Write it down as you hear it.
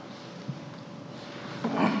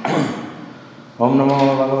Om Namo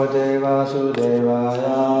Bhagavate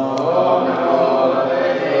Vasudevaya. Om Namo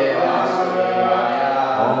Bhagavate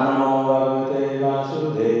Vasudevaya. Om Namo Bhagavate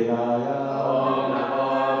Vasudevaya. Om Namo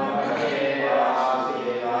Bhagavate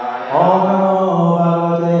Vasudevaya. Om Namo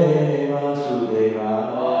Bhagavate Vasudevaya.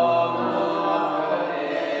 Om Namo Bhagavate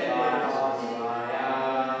Vasudevaya.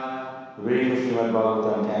 Reading Srimad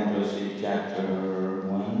Bhagavatam, Canto 6, Chapter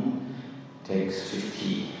 1, text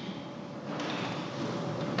 50.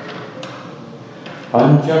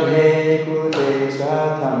 Panchame Kute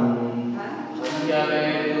Satham.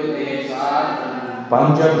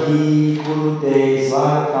 Panchabi Kute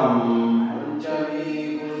Satham.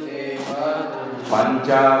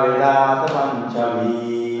 Panchavedata Panchabi.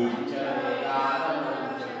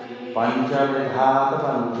 Panchavedata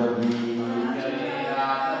Panchabi.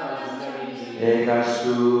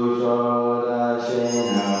 Ekastu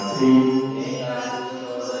Sodasena Trin.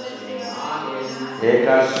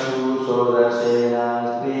 Ekastu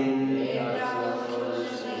Sodasena Trin.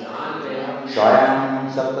 Swayam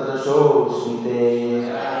Saptadasho Smute.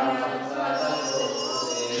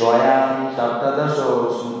 Swayam Saptadasho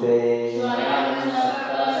Smute.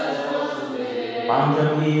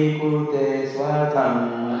 Panchabi Kute Swatham.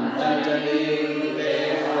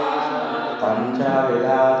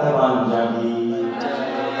 Panchavedata Panchabi.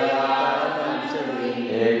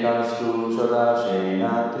 Ekastu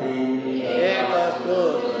Sodasena Trin.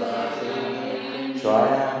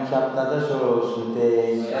 Swayam Saptadasho Smute.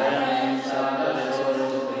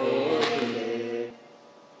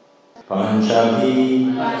 Panchabi,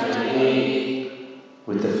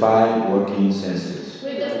 with the five working senses.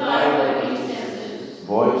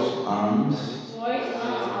 Voice, arms,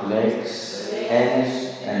 legs, hands,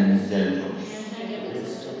 and genitals.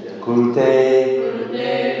 Kurute,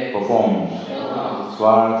 performs.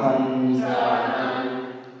 Swartham,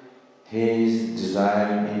 his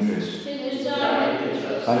desired interest.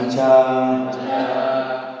 Pancha,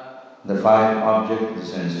 the five object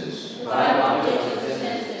senses.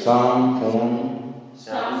 Sound, form,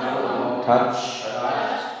 touch,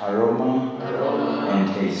 aroma, and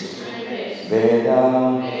taste. Veda,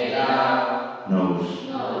 nose.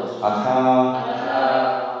 Atha,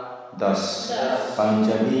 thus.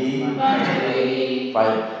 Panchabi,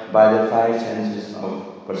 by the five senses of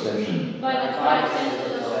perception.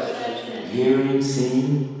 Hearing, seeing,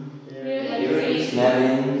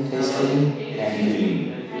 smelling, tasting, and feeling.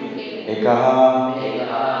 Ekaha,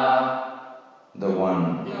 the one.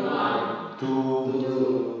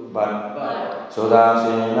 Two, but.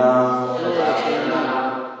 Sodasena,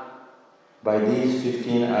 by these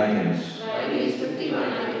 15 items.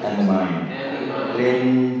 And the mind.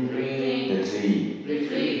 Rin, the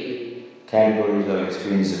three categories of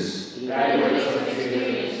experiences.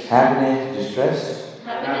 Happiness, distress,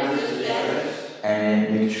 and a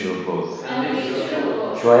mixture of both.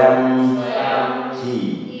 Swayam, he,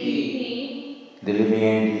 the living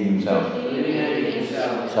entity himself.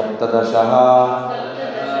 Saptadashaha,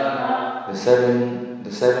 the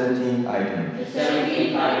 17 items.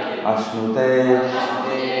 Ashnute,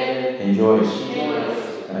 enjoys.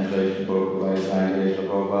 Translation by Scientist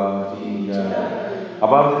Prabhupada.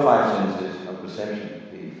 Above the five senses of perception,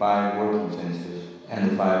 the five working senses, and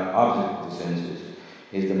the five object senses,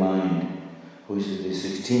 is the mind, which is the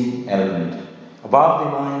 16th element. Above the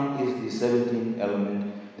mind is the 17th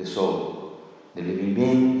element, the soul, the living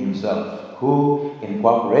being himself, who, in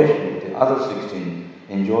cooperation with the other 16,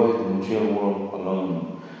 enjoys the material world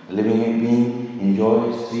alone. The living being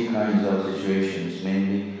enjoys three kinds of situations,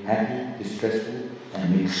 namely happy, distressful,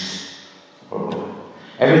 and mixed.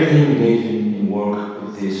 Everything engaged in work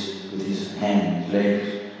with his hands, legs,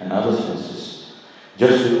 and other senses,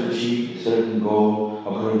 just to achieve a certain goal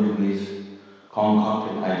according to his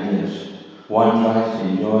concocted ideas. One tries to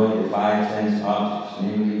enjoy the five sense objects,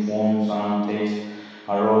 namely form, sound, taste,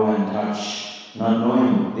 aroma, and touch, not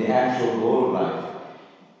knowing the actual goal of life,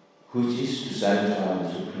 which is to satisfy the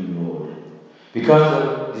Supreme Lord. Because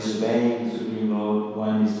of disobeying the Supreme Lord,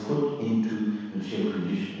 one is put into material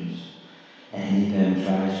conditions, and he then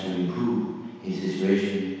tries to improve his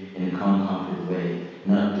situation in a concocted way,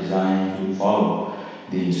 not designed to follow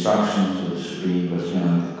the instructions of the Supreme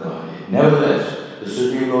Personality of Godhead. Nevertheless, the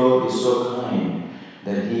Supreme Lord is so kind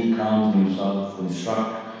that he comes himself to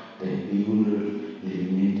instruct the bewildered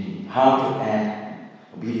living entity how to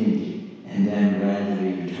act obediently and then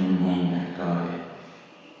gradually return home at Godhead.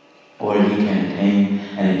 Or he can attain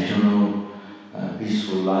an eternal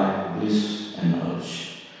peaceful life, bliss and knowledge.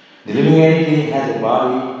 The living entity has a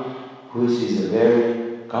body which is a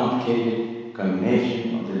very complicated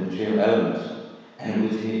combination of the material elements, and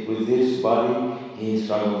with this body he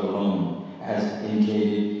struggles alone, as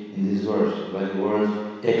indicated in this verse by the word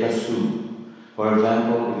ekastu. For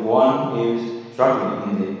example, if one is struggling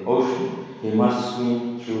in the ocean, he must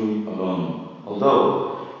swim through it alone.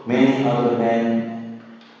 Although many other men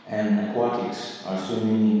and aquatics are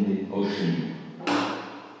swimming in the ocean,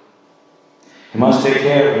 he must take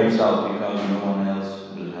care of himself because no one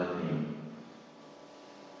else will help him.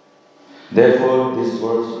 Therefore, this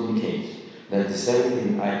verse indicates that the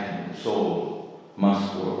 17th item, the soul,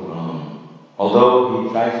 must work alone. Although he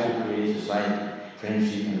tries to create society,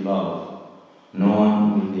 friendship and love, no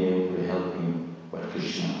one will be able to help him but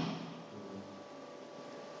Krishna,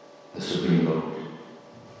 the Supreme Lord.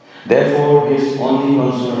 Therefore, his only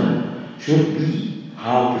concern should be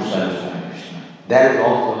how to satisfy Krishna. That is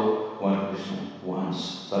also what Krishna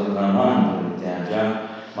wants. Sarvanaman Parityaja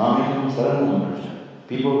Mamekam Saranam Vrajam.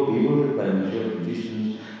 People bewildered by material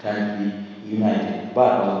conditions tend to be united.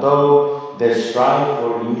 But although they strive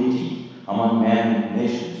for unity among men and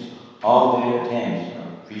nations, all their attempts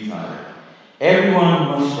are futile. Everyone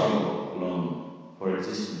must struggle alone for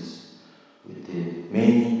existence with the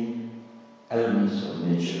many elements of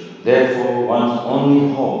nature. Therefore, one's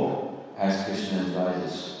only hope, as Krishna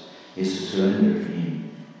advises, is to surrender to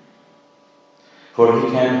him. For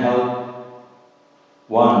he can help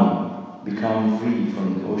one become free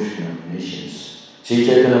from the ocean of nations. Sri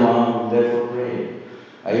Chaitanya Mahaprabhu therefore prayed,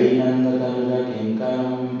 Ainanda Tanuja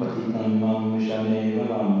Kinkaram Patitam Mam Shameva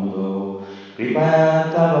Mambudo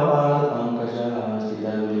Kripaya Tavapad Pankasha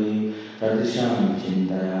Stidavuli Tadisham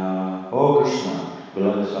Chintaya. O Krishna,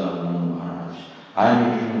 beloved son of Nanda Maharaj, I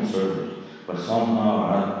am a human servant, but somehow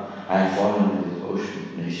or other I have fallen into the ocean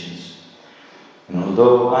of nations. And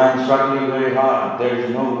although I am struggling very hard, there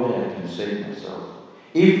is no way I can save myself.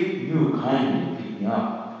 If you kindly pick me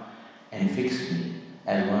up and fix me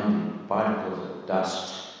as one of the particles of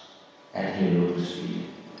dust at your lotus feet,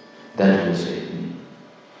 that will save me.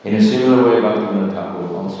 In a similar way, Bhaktivinoda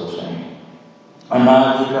Thakur also sang,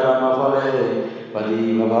 Anadi karama phale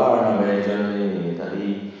padi vavarna vejale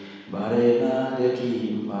tadi bharena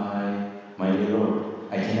deki bhai. My dear Lord,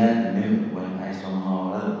 I cannot remember when I somehow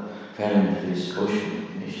or other fell into this ocean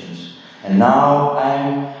of nations. And now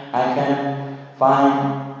I can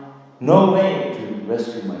find no way to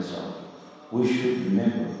rescue myself. We should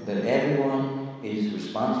remember that everyone is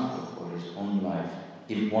responsible for his own life.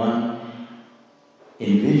 If one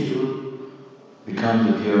individual becomes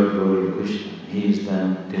a pure devotee of Krishna, he is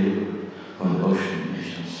then delivered from the ocean of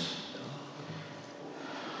nations.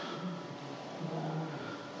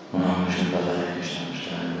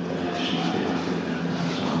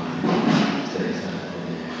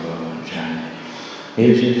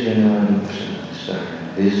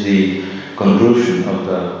 This is the conclusion of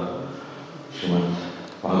the Srimad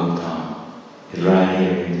Bhagavatam. It's right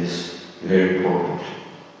here in this very important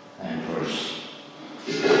verse.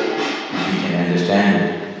 If you can understand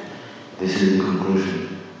it, this is the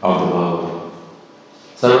conclusion of the Bhagavatam.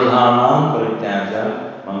 Sarvadharman Parityaja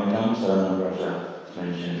Mamekam Saranam Vrajam. It's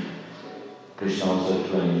mentioned. Krishna also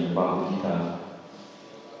explains in Bhagavad Gita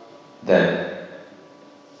that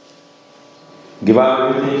give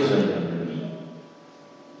up everything, surrender to me.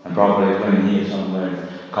 And probably explain here somewhere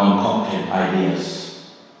concocted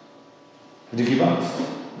ideas. Would you give up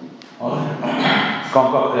all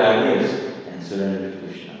concocted ideas and surrender to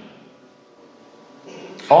Krishna?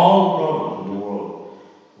 All problems of the world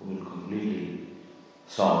will completely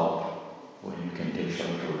solve when you can take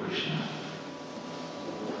shelter of Krishna.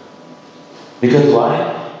 Because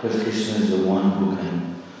why? Because Krishna is the one who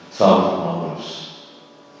can solve the problems.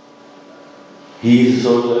 He is the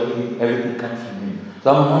source of everything comes from him.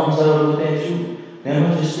 Samaham sarvabhuteshu.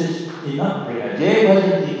 Never just this enough prayer. Jai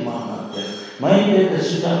bhajanti mahamatya. My prayer is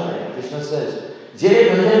Suja prayer. Krishna says, Jai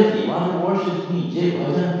bhajanti. One who worships me. Jai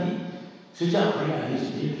bhajanti. Suja prayer is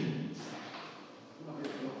deity.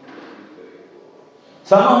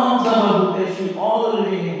 Samaham sarvabhuteshu. All the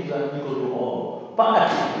living beings are equal to all. But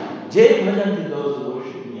Jai bhajanti, those who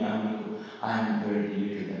worship me, I am equal. I am very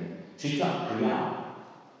dear to them. Suja prayer.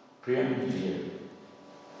 Prayer means dear.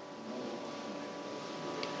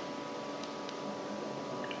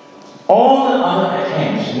 All the other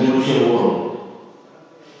attempts in the material world,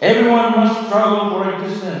 everyone must struggle for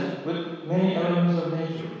existence with many elements of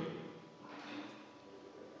nature.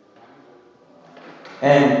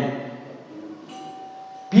 And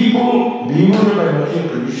people bewildered by material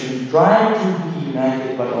conditions try to be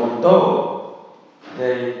united, but although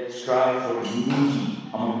they strive for unity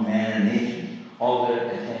among man and nation, all their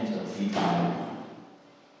attempts are futile.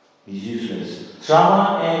 It's useless.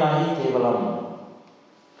 Srama evahi kevalam.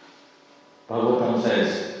 Bhagavatam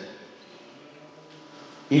says,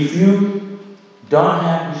 if you don't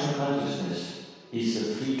have Krishna consciousness, it's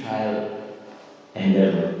a futile futile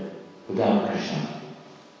endeavor without Krishna.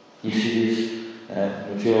 You see this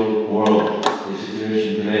material world, the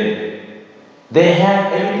situation today. They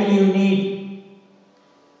have everything you need.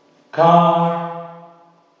 Car,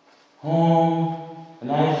 home, a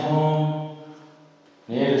nice home,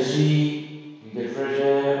 near the sea, you get fresh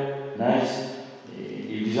air, nice,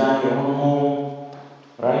 you design your own home,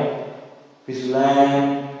 right? Piece of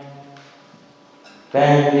land,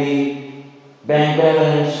 family, bank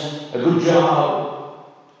balance, a good job.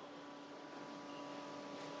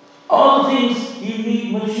 All the things you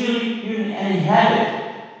need materially, you inhabit.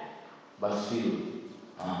 But still,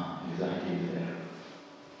 anxiety is there.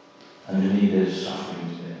 Underneath there's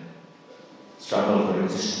suffering there. Struggle for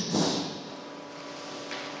existence.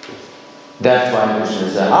 That's why Krishna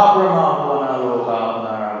said,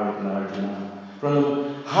 from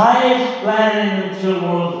the highest planet in the material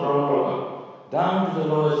world, Brahmaloka, down to the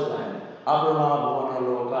lowest planet, Abrahma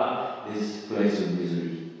Bhuvanaloka, this place of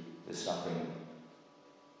misery, the suffering.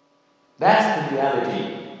 That's the reality.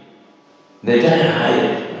 They try to hide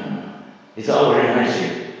it. It's all very nice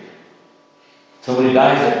here. Somebody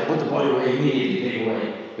dies, they put the body away immediately, take it away.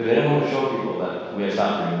 But they don't want to show people that we are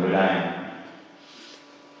suffering, we're dying.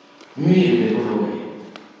 Immediately they put it away.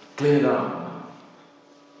 Clean it up.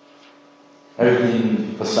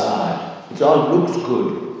 Everything facade. It all looks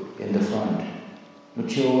good in the front.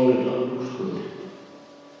 Mature, it all looks good.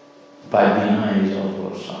 But behind is all full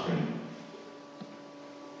of suffering.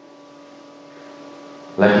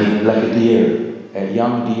 Like a deer, a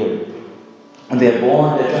young deer. And they're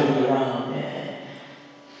born, they're jumping around. Yeah.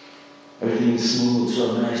 Everything is smooth,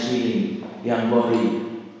 so nice feeling, young body.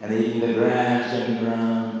 And they're eating the grass, jumping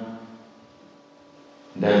around.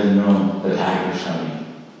 Doesn't know the tiger is coming.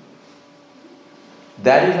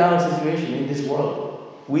 That is our situation in this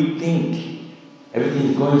world. We think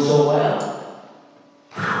everything is going so well.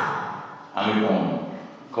 I'm home.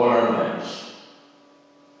 Coronavirus.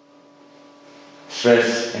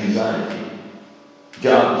 Stress, anxiety.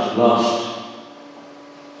 Jobs lost.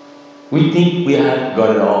 We think we have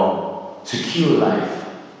got it all. Secure life.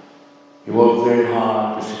 You work very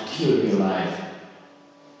hard to secure your life.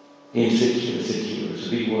 Insecure, secure. It's a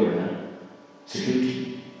big word, huh?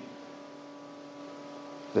 Security.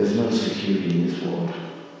 There's no security in this world.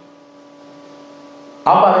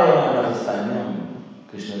 Aparayam Rahastanyam,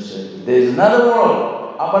 Krishna said. There's another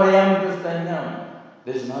world. Aparayam Rahastanyam.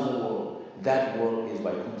 There's another world. That world is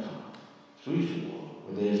Vaikuntha. Spiritual world.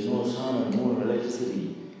 Where there is no sun and moon or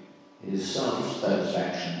electricity. It is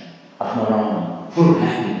self-satisfaction. Atmarama. Full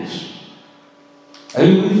happiness.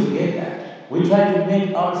 And we forget that. We try to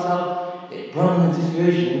make ourselves a permanent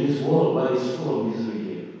situation in this world, but it's full of misery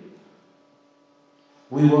here.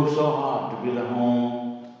 We work so hard to build a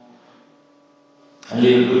home, and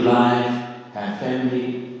live a good life, have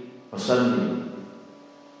family, but suddenly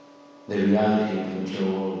the reality of the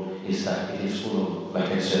material world is that it is full of, like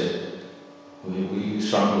I said, we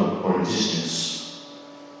struggle for existence.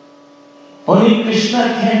 Only Krishna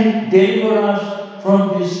can deliver us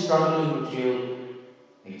from this struggling material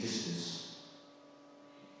existence.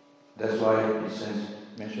 That's why it says,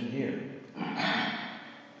 mentioned here.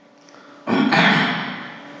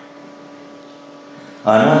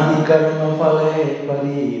 Anadikarma phale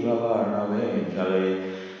parivavarnave jale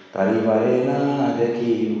tarivarena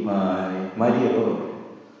deki upai. My dear Lord,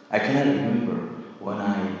 I cannot remember when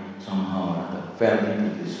I somehow or other fell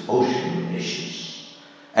into this ocean of nations.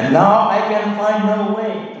 And now I can find no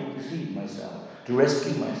way to deceive myself, to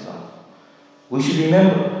rescue myself. We should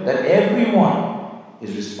remember that everyone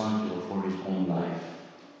is responsible for his own life.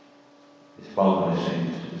 This Prabhupada is saying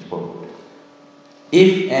this quote.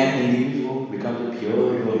 If an individual becomes a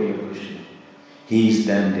pure devotee of Krishna, he is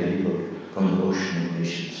then delivered from the ocean of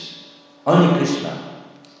nations. Only Krishna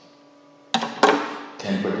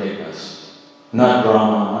can protect us. Not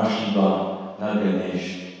Brahma, not Shiva, not Ganesh.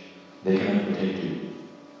 They cannot protect you.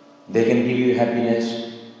 They can give you happiness,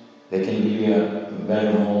 they can give you a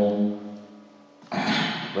better home,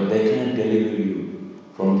 but they cannot deliver you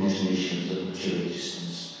from these nations of material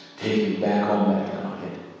existence, take you back home, back to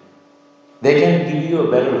Godhead. They can give you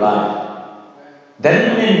a better life. That is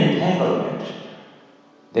an entanglement.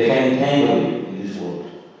 They can entangle you in this world.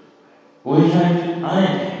 We're trying to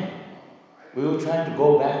unentangle. We were trying to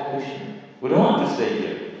go back to Krishna. We don't want to stay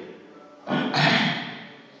here.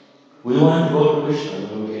 We want to go to Krishna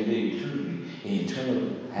where we can live eternal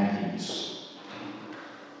happiness.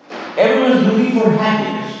 Everyone is looking for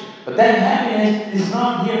happiness, but that happiness is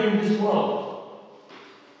not here in this world.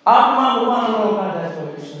 Atma Bhuvanaloka, that's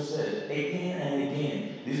what Krishna says again and again.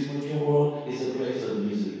 This material world is a place of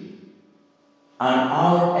misery. And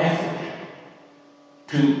our effort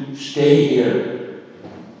to stay here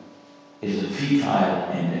is a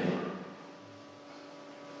futile endeavor.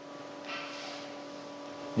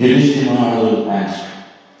 Yudhishthira asked,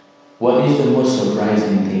 what is the most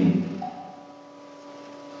surprising thing?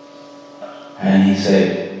 And he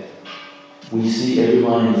said, we see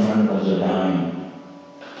everyone in front of us are dying.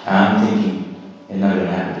 I'm thinking, it's not going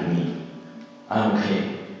to happen to me. I'm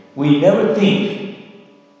okay. We never think,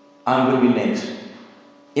 I'm going to be next.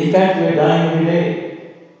 In fact, we are dying every day.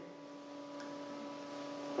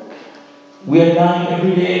 We are dying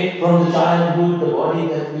every day from the childhood, the body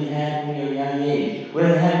that we had in your young age. We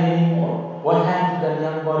don't have it anymore. What happened to that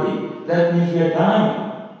young body? That means we are dying.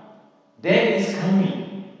 Death is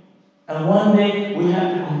coming. And one day we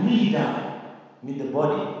have to completely die with the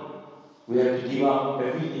body. We have to give up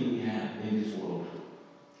everything we have in this world.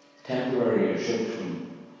 Temporary or short-term.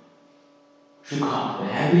 Sukha, the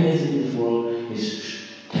happiness in this world is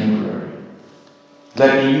temporary.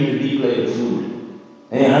 Like you eat a big plate of food.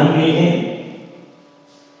 And you're hungry again.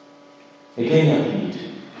 Again you have to eat.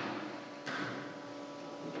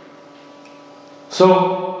 So,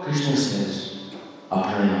 Krishna says,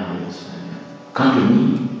 Aparayana, come to me.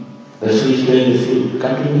 That's why he's playing the flute.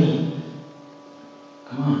 Come to me.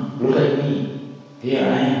 Come on, look at me. Here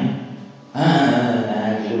I am. I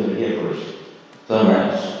have to look here first. Somewhere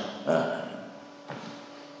else.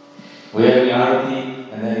 We have the arati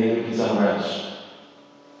and then you look somewhere else.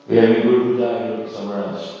 We have a Guru Puja, you look somewhere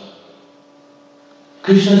else.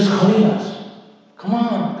 Krishna is calling us. Come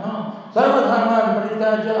on, come. Sarva dharma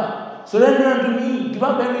paritaja. Surrender unto me. Give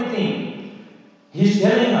up everything. He's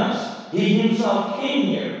telling us. He himself came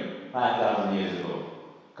here 5,000 years ago.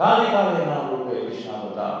 Kali Kali Namarupe Krishna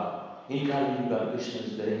Avatar. In Kali Yuga, Krishna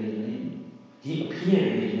is there in his name. He appeared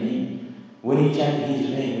in his name. When he chanted his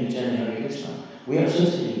name, we chant Hare Krishna. We are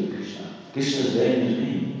associated with Krishna. Krishna is there in his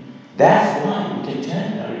name. That's why we can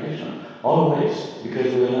chant Hare Krishna always,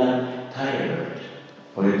 because we are not tired of it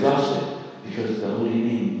or exhausted, because the holy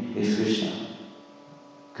name is Krishna.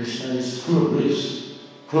 Krishna is full of bliss,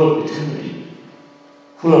 full of eternity,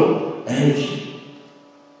 full of energy.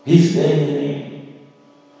 He's there in the name.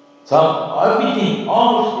 So everything,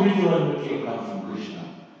 all spiritual and material comes from Krishna.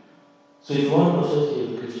 So if you want to associate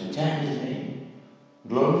with Krishna, chant his name,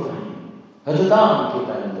 glorify him. Hatatam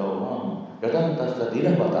Ketan Dhamam, Radantasta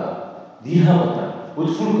Dinavata,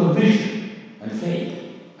 with full conviction and faith.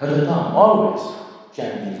 Hatatam, always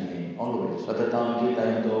chant his name, always. Hatatam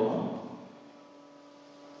Ketan Dhamam.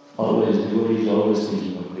 Always, devotee is always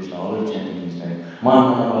thinking of Krishna, always chanting his name.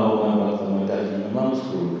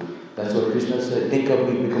 That's what Krishna said. Think of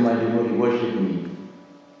me, become my devotee, worship me.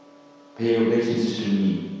 Pay obeisance to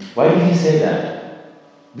me. Why did he say that?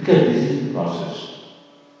 Because this is the process.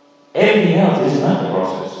 Everything else is not the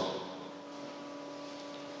process.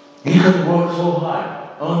 You can work so hard,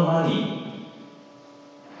 earn money,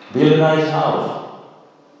 build a nice house,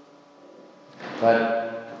 but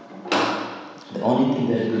the only thing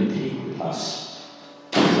that will take with us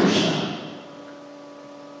is Krishna.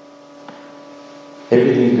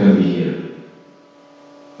 Everything is going to be here.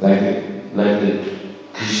 Like the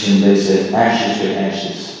Christian, they said, ashes to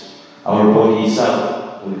ashes. Our body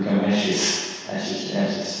itself will become ashes, ashes to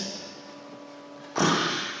ashes.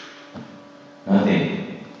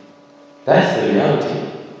 Nothing. That's the reality.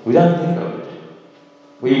 We don't think of it.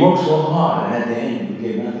 We work so hard and at the end we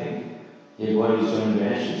get nothing. Your body is turned to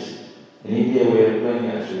ashes. In India we are playing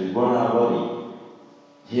ashes. We burn our body.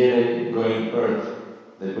 Here they go in earth.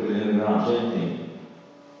 They put it in the ground, same thing.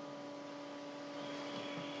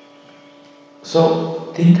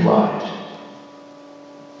 So think about it.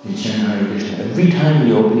 You chant Hare Krishna. Every time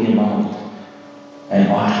you open your mouth and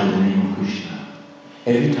utter the name of Krishna,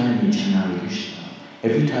 every time you chant Hare Krishna,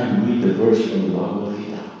 every time you read the verse from the Bhagavad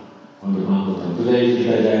Gita, from the Bhagavatam, today is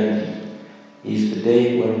Gita Jayanti, is the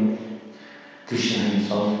day when Krishna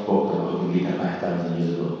himself spoke the Bhagavad Gita 5,000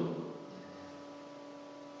 years ago.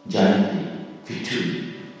 Jayanti, victory.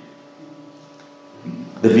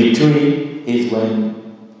 The victory is when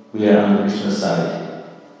we are on Krishna's side,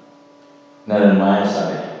 not on Maya's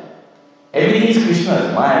side. Everything is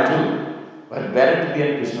Krishna's, Maya too, but better to be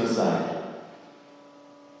on Krishna's side.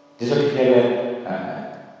 Just like if you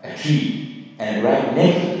have a tree, and right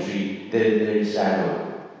next to the tree, there is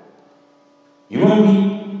shadow. You won't be.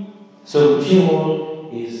 So the tree wall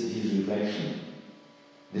is his reflection.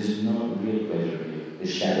 There's no real pleasure here.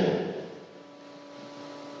 It's shadow.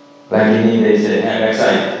 Like in India, they say,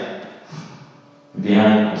 backside,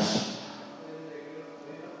 behind us.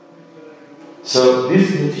 So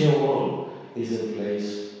this material world is a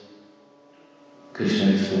place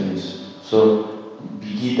Krishna explains. So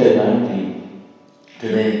Gita 19,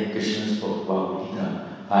 Today, Krishna spoke Bhagavad Gita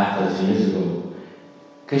 5,000 years ago.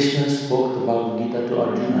 Krishna spoke the Bhagavad Gita to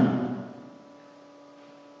Arjuna.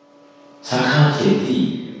 Sakha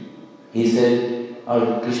Cheti. He said,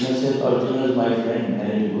 Krishna said, Arjuna is my friend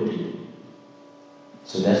and a devotee.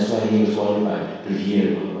 So that's why he was qualified to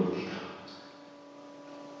hear Bhagavad Gita.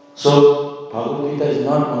 So, Bhagavad Gita is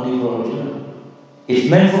not only for Arjuna. It's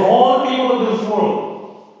meant for all people of this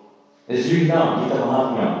world. It's written down, Gita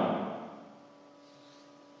Mahatmya.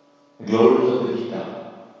 The glories of the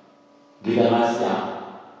Gita. Gita Hasya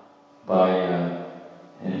by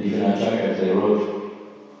Vikanacharya. They wrote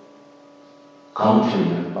commentary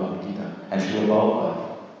on Bhagavad Gita. And Srila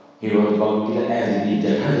Prabhupada, he wrote Bhagavad Gita as it is,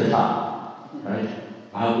 Jatha. Right?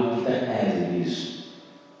 Bhagavad Gita as it is.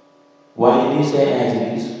 Why did he say as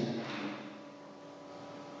it is?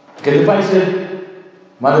 Because if I said,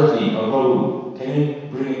 Mataji or Prabhu, can you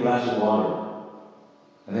bring a glass of water?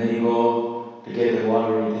 And then you go to get the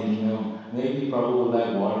water and you think, maybe Prabhu would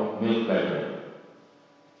like water, milk better.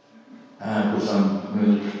 Put some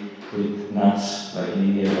milk with nuts, like in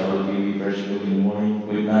India, I will give you fresh milk in the morning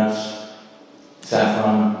with nuts,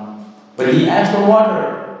 saffron. But he asked for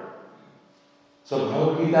water. So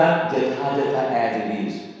Bhagavad Gita, Jatha as it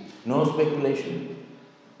is. No speculation.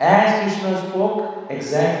 As Krishna spoke,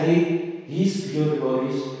 exactly, his pure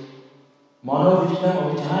devotees, Mano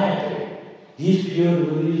Vijnana Vijayate. His pure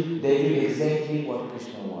devotees, they do exactly what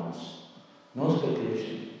Krishna wants. No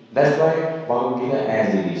speculation. That's why Bhagavad Gita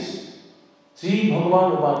as it is. See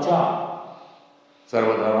Bhagavan Vacha.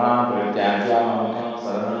 Sarvadharma Parityajya Mamaka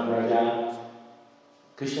Saranam Raja.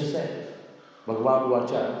 Krishna said, Bhagavan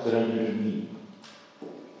Vacha, surrender to me.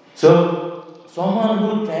 So, someone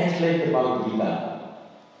who translates the Bhagavad Gita,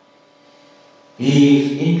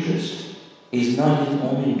 his interest is not his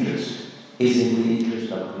own interest, is in the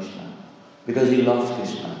interest of Krishna, because he loves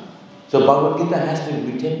Krishna. So Bhagavad Gita has to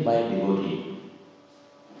be written by a devotee,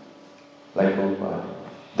 like Prabhupada.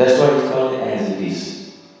 That's why it's called as it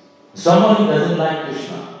is. Someone who doesn't like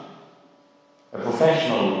Krishna, a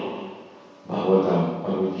professional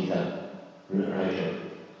Bhagavad Gita writer,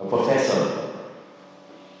 a professor,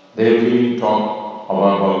 they really talk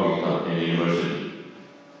about Bhagavad Gita in the university.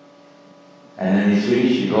 And then he's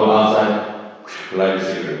finished, you go outside, light a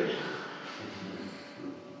cigarette.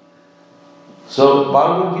 So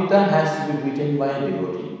Bhagavad Gita has to be written by a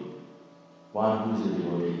devotee, one who is a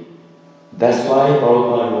devotee. That's why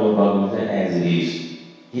Prabhupada wrote Bhagavad Gita as it is.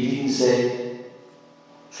 He didn't say,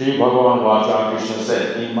 Sri Bhagavan Vacha, Krishna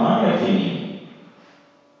said, in my opinion,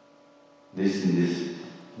 this and this.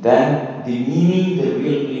 Then the meaning, the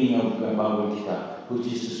real meaning of Bhagavad Gita,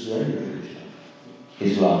 which is to surrender to Krishna,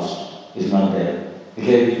 is lost. Is not there. It's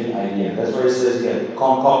a different idea. That's why it says here,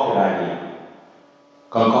 concocted idea.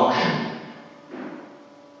 Concoction.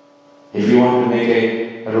 If you want to make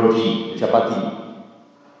a roti, chapati,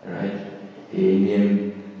 right? The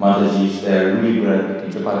Indian Matajis, they are really good at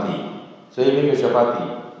making chapati. So you make a chapati.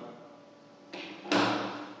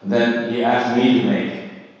 Then you ask me to make.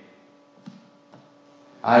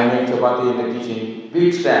 I make chapati in the kitchen,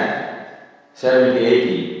 big stack, 70,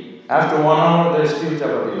 80. After 1 hour, there is still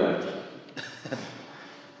chapati left.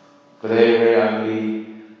 Very, very ugly,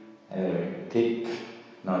 thick,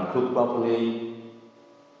 not cooked properly.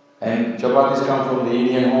 And chapatis come from the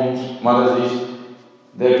Indian homes, Mataji's,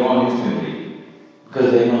 they're gone instantly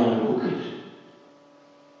because they know how to cook it.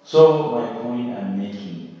 So, my point I'm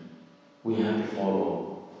making, we have to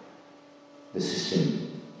follow the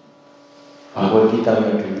system. Bhagavad Gita we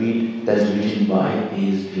have to read, that's written by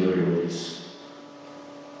his pure devotees.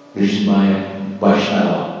 Written by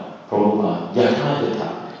Vaishnava, Prabhupada,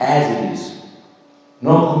 Yatha, as it is.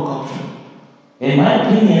 No concoction. In my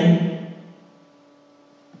opinion,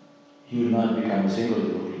 you will not become a single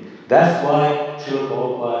devotee. That's why Srila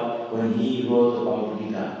Prabhupada, when he wrote the Bhagavad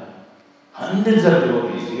Gita, hundreds of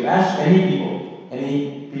devotees, you ask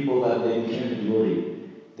any people that they became a devotee,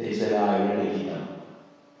 they said, I read the Gita.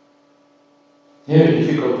 Very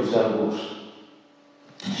difficult to sell books,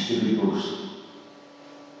 distribute books.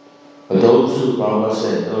 But those who, Prabhupada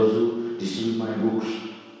said, those who distribute my books,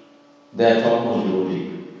 they are topmost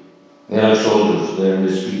devotee. They are soldiers, they are in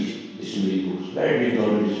the street, distributing books. Very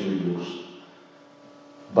difficult to distribute books.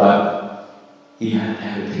 But you have to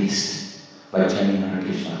have a taste by chanting Hare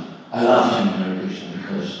Krishna. I love chanting Hare Krishna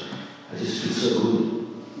because I just feel so good.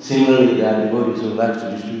 Similarly, there are devotees who like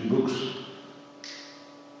to distribute books.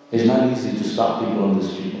 It's not easy to stop people on the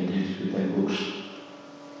street and distribute their books.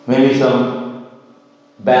 Maybe some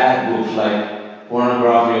bad books like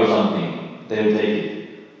pornography or something, they will take it.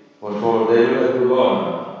 But for they will have to go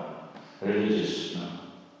on religious. No.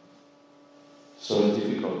 So it's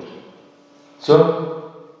difficult.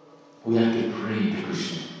 So, we have to pray to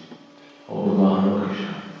Krishna. Oh Lord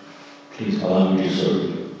Krishna, please allow me to serve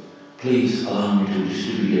you. Please allow me to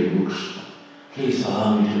distribute your books. Please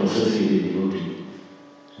allow me to associate with devotee.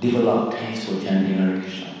 Develop taste for chanting Hare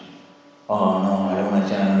Krishna. Oh no, I don't want to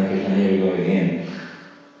chant Hare Krishna, here we go again.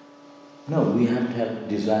 No, we have to have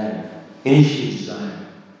desire, initiate desire.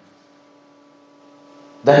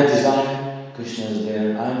 That desire, Krishna is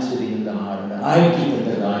there, I am sitting in the heart, and I give them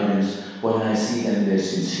the guidance when I see them, they're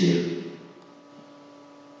sincere.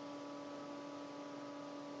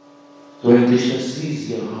 So when Krishna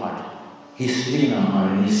sees your heart, He's sitting in our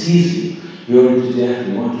heart and He sees you, you're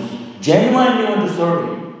enthusiastic, you want to genuinely want to serve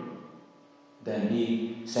Him, then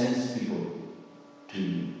He sends people to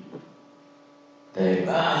you. They,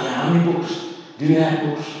 how many books? Do you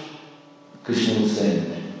have books? Krishna will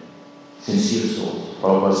send sincere souls.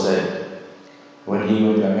 Prabhupada said, when he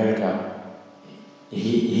went to America,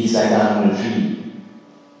 he sat down on a tree.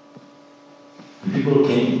 And people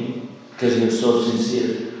came because he was so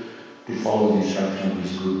sincere to follow the instruction of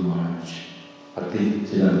his Guru Maharaj, Bhakti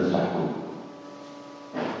Siddhanta Thakur.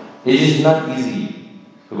 It is not easy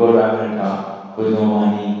to go to America with no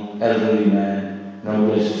money, elderly man, no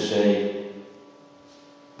place to stay.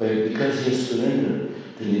 But because he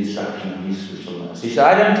surrendered to the instruction of his spiritual master, he said,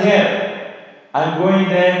 I don't care. I'm going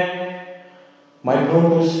there. My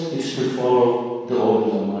purpose is to follow the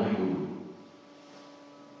orders of my Guru.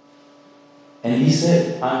 And he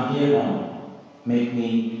said, I'm here now. Make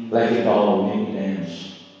me like a doll, make me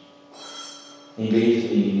dance. Engage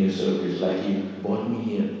me in your service like you brought me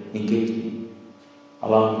here. Engage me.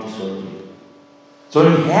 Allow me to serve you. So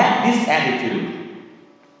when he had this attitude,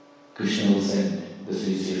 Krishna will send the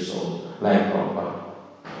sincere soul, like Prabhupada.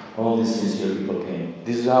 All these sincere people came.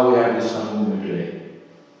 This is how we have this movement today.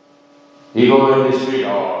 You go in the street,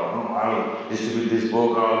 I'll distribute this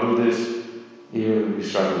book, I'll do this. You will be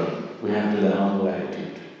struggling. We have to have humble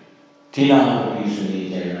attitude. Tina Krishna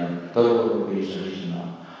Jayana, Tadava Krishna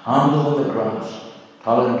Krishna. Humble on the cross,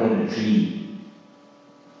 tolerant on the tree.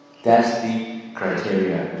 That's the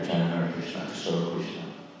criteria to chant Hare Krishna, to serve Krishna.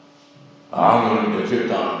 I'm going to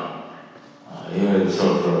kirtan. You have the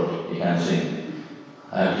sore throat, you can't sing.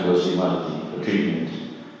 I have to go see Malati for treatment.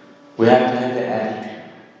 We have to have the attitude.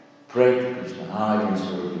 Pray to Krishna, how I can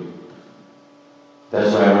serve you.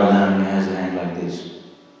 That's why Radharani has a hand like this.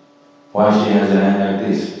 Why she has a hand like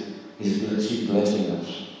this? She's blessing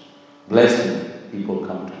us. Blessing people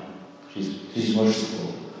come to her. She's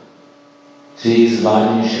merciful. She is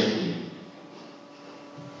Vajni Shakti.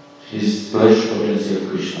 She is flesh potency of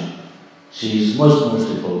Krishna. She is most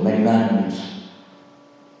merciful, magnanimous.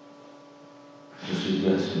 She's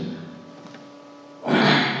blessing.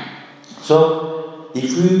 So,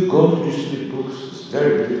 if we go to distribute books, it's a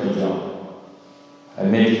very difficult job. I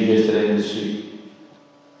met you yesterday in the street.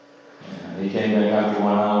 He came back after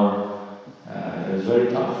 1 hour. It was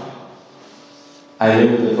very tough. I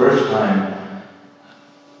remember the first time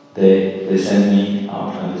they sent me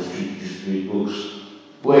out on the street to distribute books,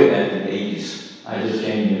 way back in the 80s. I just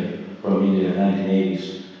came here from India in the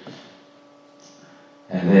 1980s.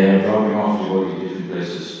 And they are dropping off to go to different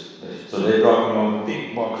places. So they're dropping off a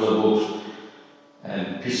big box of books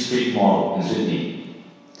and Peace Street Mall in Sydney.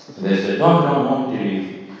 So they said, don't come home till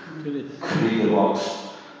you complete the box.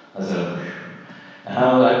 I said, and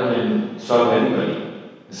how I couldn't stop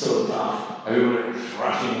anybody. It's so tough. Everybody was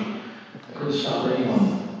rushing. I couldn't stop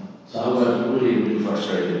anyone. So I got really, really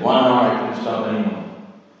frustrated. 1 hour I couldn't stop anyone.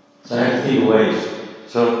 So I had to think of ways.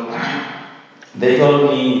 So they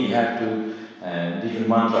told me you have to different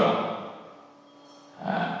mantra.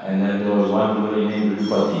 And then there was one devotee named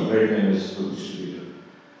Rupati, very famous book distributor.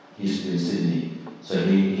 He's in Sydney. So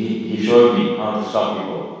he showed me how to stop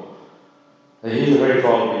people. He's a very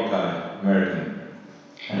tall, big guy, American.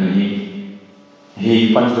 And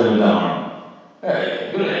he punched them in the arm.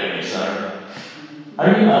 Hey, good evening, sir. Are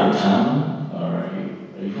you out of town? Or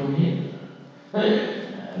are you from here? Hey.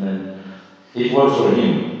 And then it works for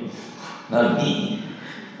him, not me.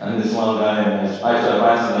 And this small guy, I started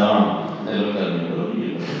passing the arm. They looked at me, what are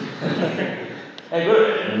you doing? Hey,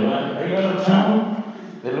 good evening, are you out of town?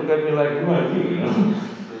 They look at me like, who are you, you know?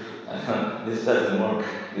 This doesn't work,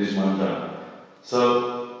 this mantra.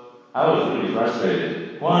 So I was really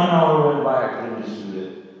frustrated. 1 hour went by, I couldn't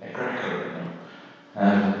distribute a cracker, you know.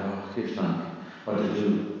 And Krishna, what to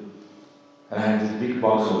do? And I had this big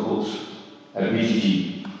box of books at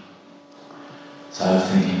BGG. So I was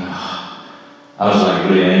thinking, I was like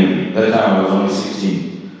really angry. That time I was only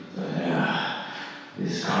 16. So,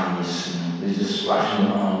 these karmas, they're just rushing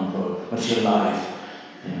around for material life,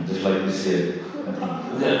 just like this kid. I'm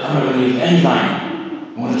not going to leave any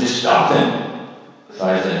time. I want to just stop them. So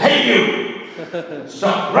I said, "Hey you!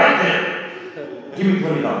 Stop right there! Give me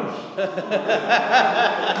 $20."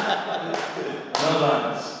 No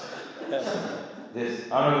chance.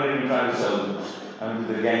 This, I'm not going to try to sell books. I'm going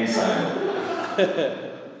to do the gang sign.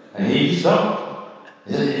 And he stopped.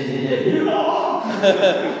 He said,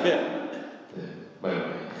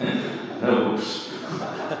 bye. No books.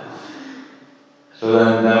 So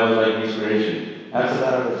then that was like inspiration. After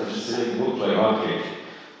that, I was just selling books like hotcakes.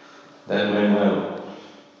 That went well.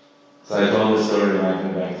 So I told the story when I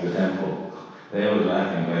came back to the temple. They were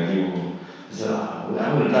laughing like you. I said, I'm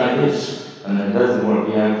going to try this. And then it doesn't work.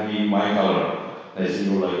 You have to be my color. They see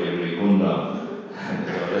you like a gunda.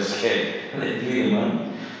 So they're scared. And they give you money.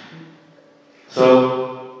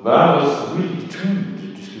 So, but I was really determined to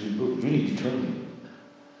distribute books, really determined.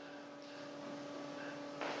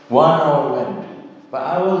 1 hour went. But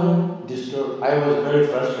I wasn't disturbed. I was very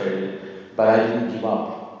frustrated, but I didn't give up.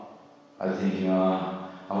 I was thinking, I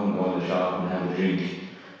want to go in the shop and have a drink.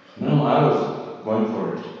 No, I was going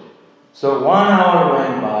for it. So 1 hour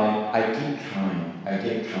went by, I kept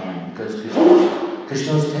trying, because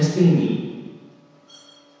Krishna was testing me.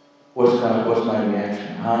 What's my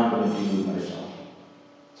reaction? How am I going to deal with myself?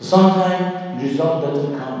 So sometimes result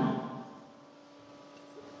doesn't come.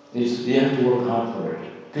 You have to work hard for it.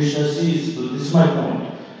 Krishna sees, this is my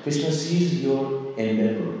point, Krishna sees your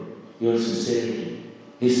endeavor, your sincerity.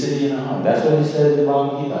 He's sitting in our heart. That's what he said in the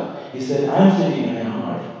Bhagavad Gita. He said, I'm sitting in your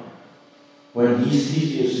heart. When he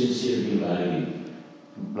sees your sincerity,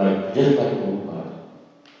 just like Prabhupada.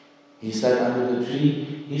 He sat under the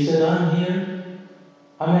tree. He said, I'm here.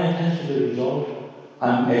 I'm not attached to the result.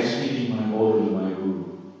 I'm executing my order with my Guru.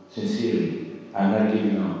 Sincerely. I'm not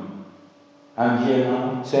giving up. I'm here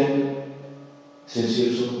now, sending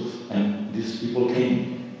sincere souls. And these people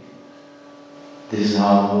came. This is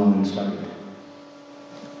how the movement started.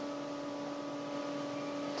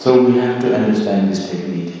 So we have to understand this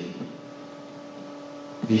technique.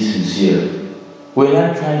 Be sincere. We're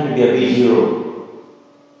not trying to be a big hero.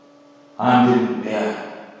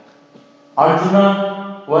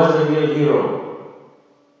 Arjuna was the real hero.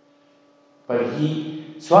 But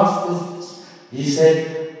he said,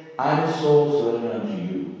 I'm so surrender unto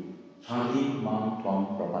you. Sadhi mam tvam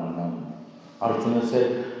prapannam. Arjuna said,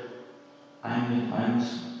 I'm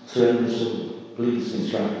surrender soul. Please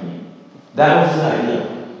instruct me. That was his idea.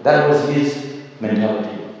 That was his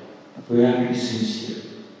mentality. We have to be sincere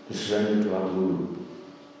to surrender to our Guru.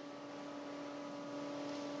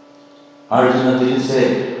 Arjuna didn't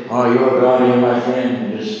say, oh, you're God, you're my friend,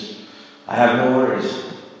 I have no worries.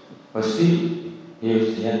 But still,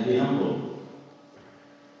 he had to be humble.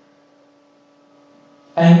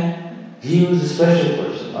 And he was a special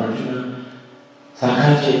person. Arjuna,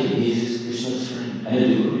 Sakhacheti, he is Krishna's friend and a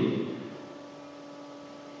devotee.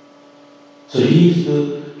 So he is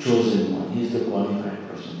the chosen one, he is the qualified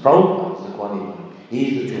person. Prabhupada is the qualified, he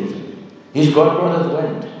is the chosen one. His godbrothers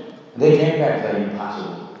went, they came back, they're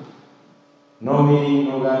impossible. No meeting,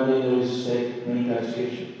 no gathering, no state, no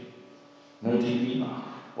intoxication, no TV,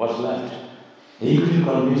 what's left? He couldn't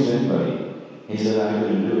convince anybody. He said, I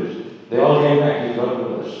couldn't do it. They all came back, his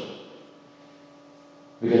godbrothers.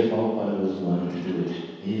 Because Prabhupada was the one to do it.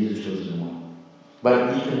 He is the chosen one.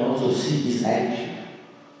 But you can also see his attitude.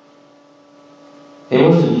 It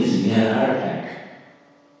wasn't easy, he had a heart attack.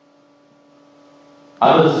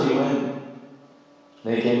 Others, he went.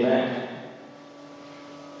 They came back.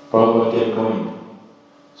 Prabhupada kept going.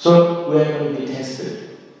 So we are going to be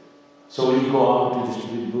tested. So when you go out to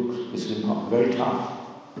distribute books, it's been very tough.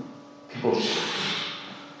 People.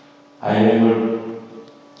 I remember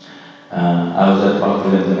I was at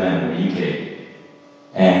Bhaktivedanta Manor in UK,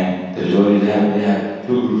 and the devotees they had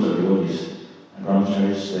two groups of devotees.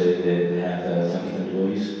 Brahmacharis, they have Sankirtan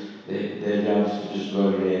devotees. Their job is to just go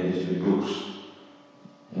every day and distribute books.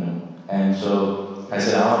 And so I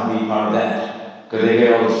said, I want to be part of that. Because they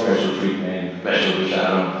get all the special treatment, special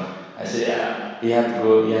prasadam. I said, yeah, you have to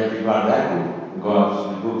be part of that group. Go out to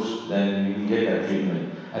the books, then you can get that treatment.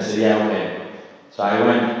 I said, yeah, okay. So I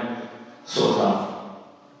went, so tough.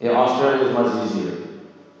 Australia was much easier.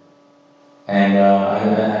 And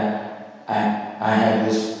I had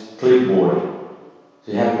this clipboard.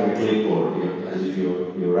 So you have a clipboard, as if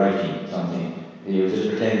you're writing something. You're just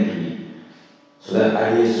pretending to be. So that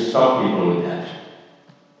idea is to stop people with that.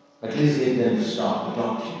 At least get them to stop and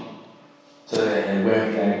talk to you. So they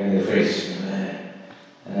wear that in their face.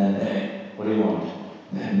 And then, what do you want?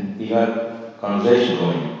 And then you got conversation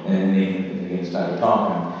going. And then they can start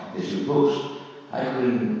talking. They do books. I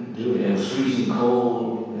couldn't do it. It was freezing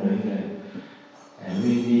cold. And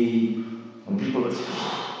windy. When people,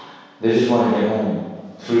 they just want to get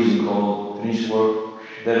home. Freezing cold, finish work,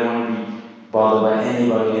 They don't want to be bothered by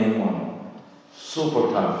anybody, anyone.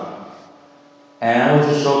 Super tough. And I was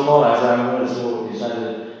just so cold. I said, I'm going to go inside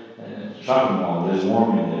the shopping mall. There's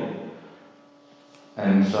warm in there.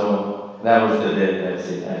 And so that was the day. That's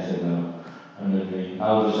it. I said, no, I'm not doing it.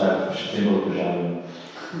 I'll just have simple prashadam.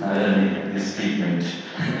 I don't need this treatment.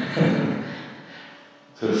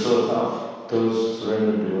 So it's so tough. Those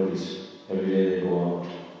surrendered devotees, every day they go out.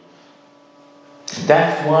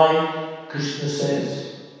 That's why Krishna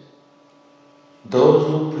says, those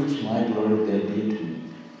who preach my glory, they're dear to me.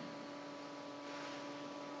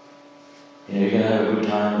 You can have a good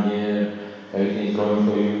time here, everything is going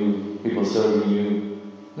for you, people serving you.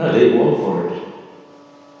 No, they work for it.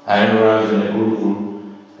 I remember I was in a group.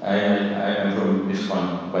 I am from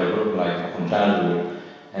ISKCON by birth, like from childhood,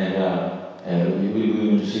 and we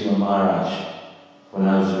went to see Maharaj when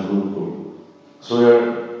I was in a group.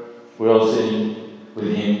 So we're all sitting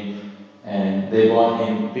with him, and they bought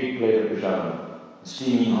him a big plate of prasad,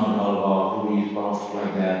 steaming hot halwa, puris, puffs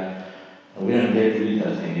like that. And we don't get to eat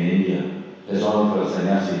that thing in India. There's all for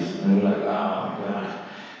sannyasis, and we're like, oh my God,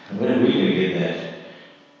 when are we going to get that?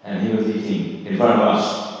 And he was eating in front of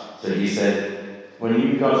us. So he said, when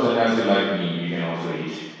you become sannyasi like me, you can also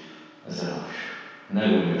eat. I said, oh, I'm not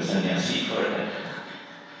going to be a sannyasi for that.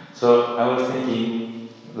 So I was thinking,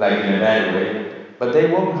 like in a bad way, but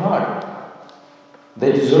they worked hard.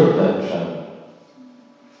 They deserve that prasad.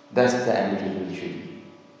 That's the attitude we should be.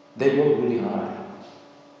 They work really hard.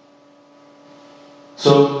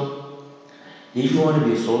 So, if you want to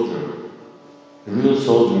be a soldier, a real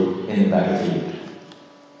soldier in the battlefield,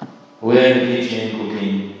 we're in the kitchen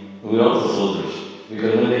cooking, we're also soldiers.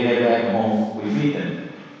 Because when they get back home, we feed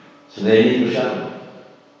them. So they need prasad.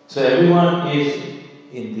 So everyone is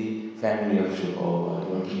in the family of Sri Prabhupada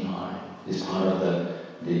working hard. It's part of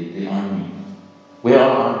the army. We are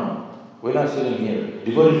army. We're not sitting here.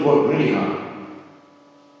 Devotees work really hard.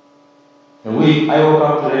 And I woke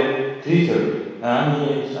up today 3:30,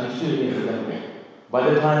 and I'm still here for that way. By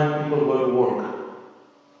the time people go to work,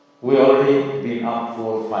 we already been up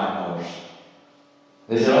for 5 hours.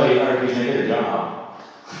 They said, oh, you Hare Krishna, get a job.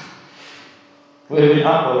 We've been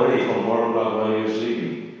up already from 4 o'clock while you're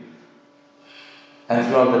sleeping. And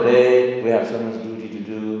throughout the day, we have so much duty to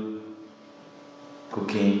do,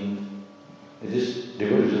 cooking.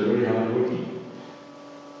 Devotees are very hard working.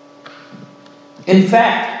 In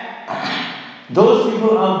fact, those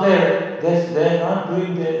people out there, they're not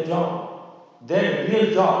doing their job. Their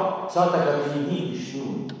real job, Satakatini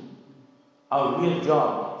Vishnu, our real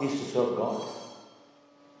job is to serve God.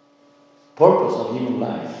 Purpose of human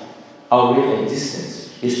life, our real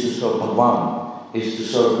existence is to serve Bhagavan, is to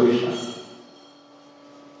serve Krishna.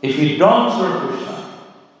 If you don't serve Krishna,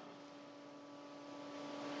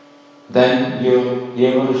 then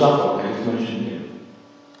you're going to suffer, like it's mentioned here.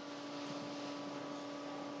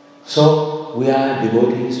 So, we are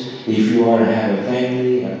devotees. If you want to have a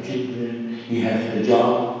family, have children, you have a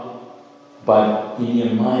job, but in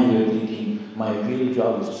your mind you're thinking, my real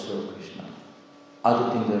job is to serve Krishna.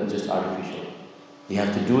 Other things are just artificial. You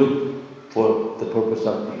have to do it for the purpose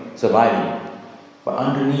of surviving. But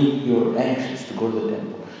underneath, you're anxious to go to the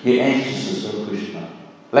temple. You're anxious to serve Krishna.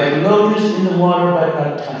 Like a lotus in the water, but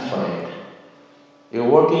not touched by it. You're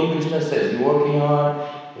working, Krishna says, you're working hard,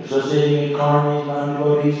 you're associating with karmis,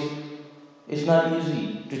 non-devotees. It's not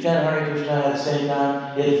easy to chant Hare Krishna at the same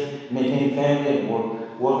time, yet maintain family and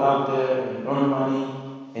work out there and earn money,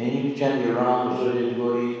 and you need to chant your Ram, associate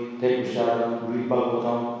devotee, take prasad, read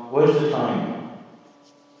Bhagavatam. Where's the time?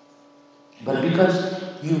 But because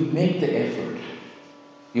you make the effort,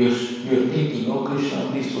 you're thinking, oh Krishna,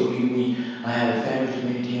 please forgive me, I have a family to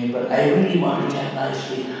maintain, but I really want to chant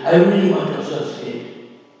nicely, I really want to associate.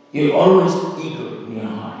 You're always eager in your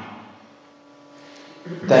heart.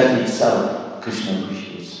 That itself, Krishna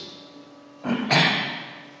appreciates.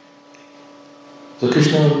 So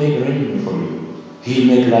Krishna will make arrangement for you.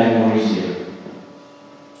 He'll make life more easier.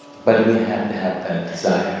 But we have to have that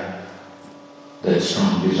desire, that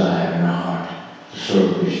strong desire in our heart to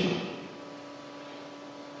serve Krishna.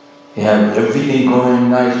 You have everything going,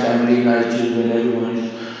 nice family, nice children, everyone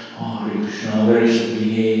is, oh Hare Krishna, very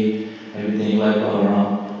behaved, everything like all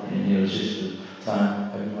around, and your sister,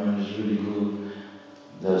 son, everyone is really good.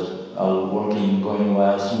 There's all working, going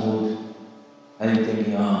well, smooth. And you're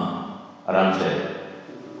thinking, Aram said,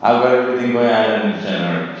 I've got everything going, I don't understand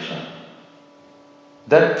Hare Krishna.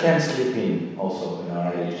 That can slip in also in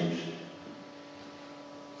our attitude.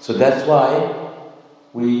 So that's why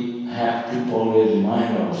we have to always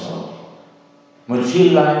remind ourselves,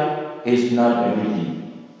 material life is not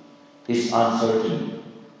everything. It's uncertain.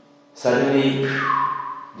 Suddenly,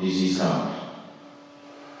 disease comes.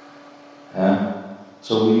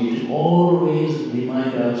 So we need to always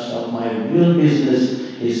remind ourselves, my real business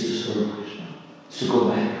is to serve Krishna, to go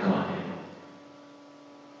back to Godhead.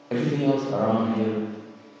 Everything else around here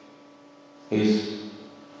is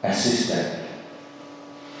assistant.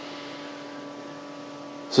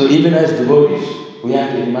 So even as devotees, we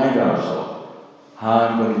have to remind ourselves how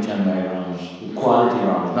I'm going to chant my rounds, quality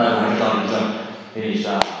rounds. Not I'm going to jump, finish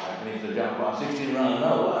up, I finish the jump on 16 rounds,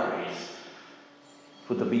 no worries.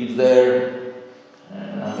 Put the beads there,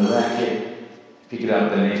 and on the racket, pick it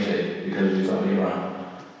up the next day because it's only round.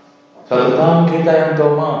 So the Dham Kirtayan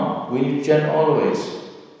Gomam, we need to chant always.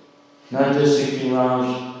 Not just 16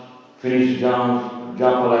 rounds, finish jump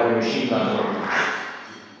like a machine gun.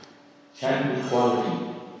 Chant with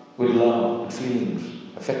quality, with love, with feelings,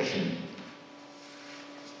 affection.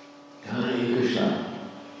 Hare Krishna.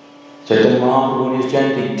 Chaitanya Mahaprabhu is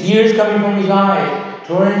chanting, tears coming from his eyes,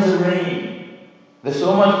 torrents of rain. There's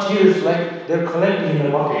so much tears like they're collecting in a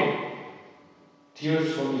bucket.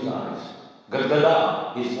 Tears from his eyes.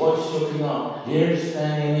 Gadgada, his voice choking out, tears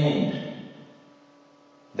standing in.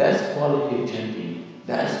 That's quality of chanting.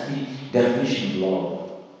 That's the definition of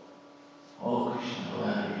love. Oh Krishna,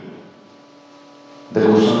 where are you? The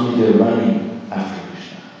Goswamis, they're running after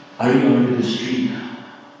Krishna. Are you under the street?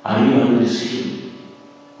 Are you under the sea?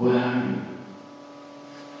 Where are you?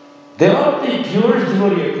 They are the purest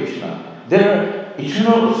devotee of Krishna. They are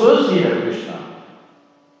eternal associate of Krishna.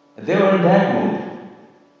 They are in that mood.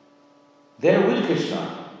 They are with Krishna.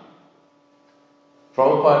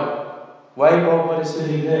 Prabhupada, why Prabhupada is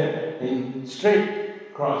sitting there in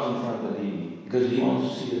straight cross in front of the deity? Because he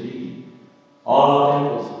wants to see the deity. All our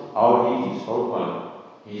temples, our deities, Prabhupada,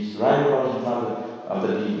 he's right across in front of the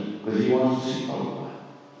deity because he wants to see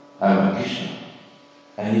Prabhupada, Krishna.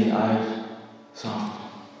 And his eyes, soft,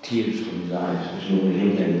 tears from his eyes, which nobody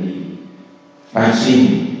looked at the deity. I've seen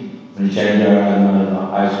him when he chanted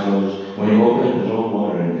our eyes closed. When he opened, there's all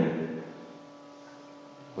water in there.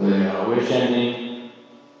 We're chanting.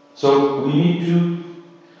 So we need to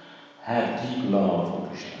have deep love for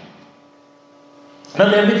Krishna.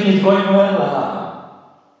 Not everything is going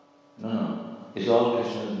well. No. It's all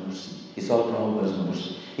Krishna's mercy. It's all Prabhupada's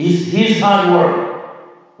mercy. It's his hard work.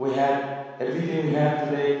 We have everything we have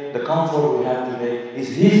today, the comfort we have today, is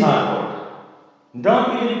his hard work.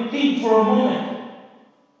 Don't even think for a moment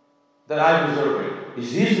that I deserve it.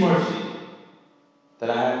 It's his mercy that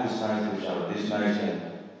I have this nice Vishal, this nice hand.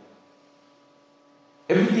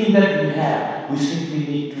 Everything that we have, we simply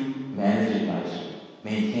need to manage it nicely,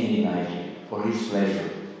 maintain it nicely, for his pleasure.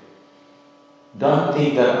 Don't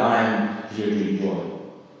think that I am here to enjoy.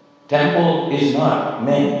 Temple is not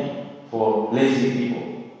meant for lazy people.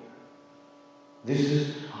 This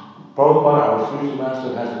is, Prabhupada, our spiritual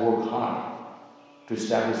master, has worked hard to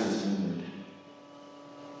establish this movement.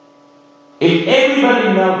 If everybody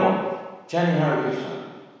in Melbourne chanting Hare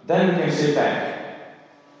Krishna, then we can sit back.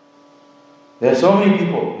 There are so many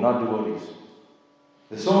people, not devotees.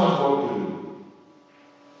 There's so much work to do.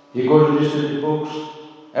 You go to listen to books,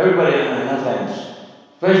 everybody has thanks.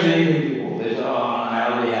 Especially Indian people. They say,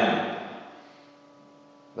 I already have it.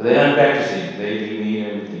 But they're not practicing. They eat meat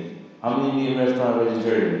and everything. How many Indian restaurants are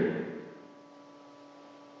vegetarian?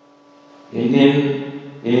 In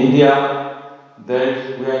India,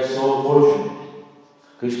 we are so fortunate.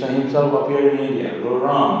 Krishna himself appeared in India, Lord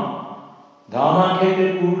Ram. Dharma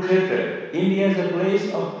Khetra, Kurukshetra. India is a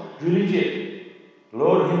place of religion.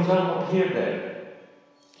 Lord himself appeared there.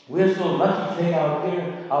 We are so lucky to take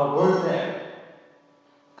our birth there.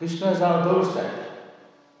 Krishna is our doorstep.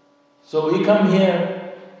 So we come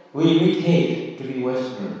here, we imitate to be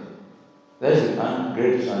Western. That is the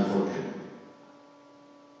greatest unfortunate.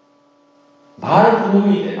 Bharat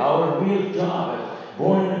Bhumite, our real job is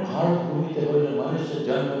born in Bharat Bhumite, born in Manushya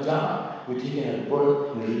Janma Jana. We take a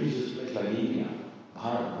birth in a religious place like India.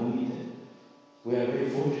 Bharat Bhumite. We are very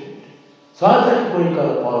fortunate. Sadhaka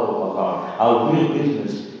Parikala Parvapakar. Our real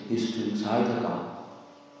business is to sadhaka,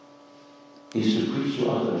 is to preach to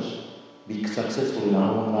others, be successful in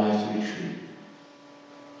our own lives spiritually.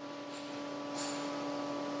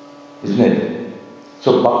 Isn't it?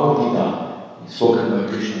 So Bhagavad Gita is spoken by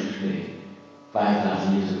Krishna today,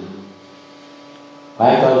 5,000 years ago.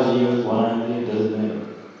 5,000 years, 100 years, doesn't matter.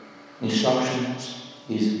 Instructions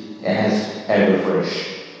is as ever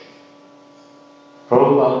fresh.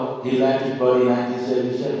 Prabhupada, he left his body in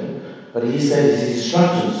 1977, but he said his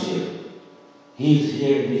instructions here. He is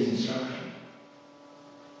here in his instruction.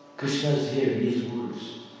 Krishna is here in his words.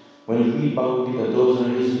 When you read Bhagavad Gita, those are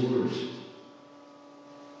his words.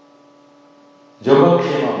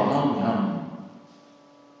 Jogakshema Mahamyam.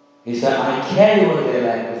 He said, I carry what they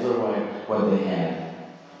lack, preserve what they have.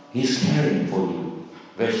 He's caring for you.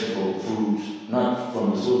 Vegetable, fruits, not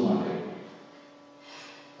from the supermarket.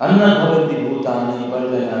 Anna bhavati bhutani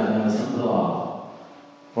parjanana sambhava.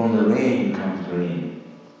 From the rain comes rain.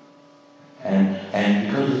 And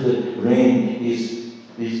because the rain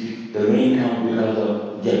the rain comes because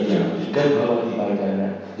of yajna. Jagat bhavati parjanana,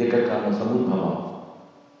 jagat kama samudbhava.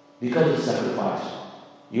 Because of sacrifice.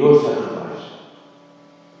 Your sacrifice.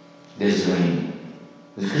 There's rain.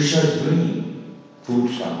 The Krishna is bringing food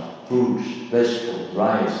stuff, fruits, vegetables,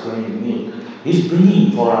 rice, grain, milk. He's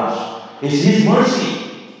bringing for us. It's His mercy.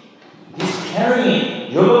 He's carrying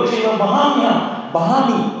it. Yoga Shiva Bahamya.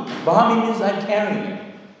 Bahami. Bahami means I carry it.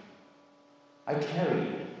 I carry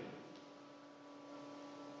it.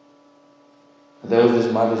 There was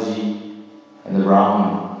this Mataji and the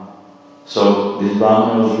Brahman. So this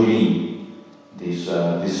Brahman was reading this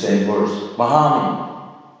same verse. Bahami.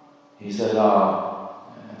 He said,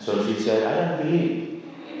 so she said,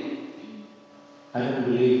 I don't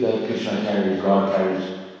believe that Krishna carries, God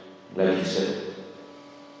carries, like he said.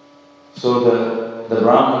 So the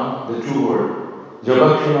Brahman, the true word,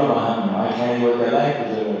 Jogakshima Mahamya, I carry what they like,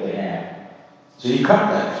 which what they have. So he cut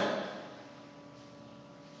that.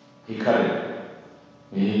 He cut it.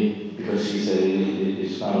 Because she said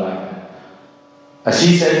it's not like that. As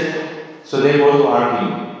she said, so they both were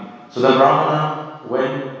arguing. So the Brahmana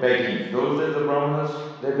went begging. Those are the Brahmanas,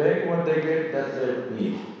 they beg what they get, that's their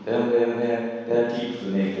need. They're keeps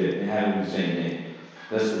the name, they have the same name.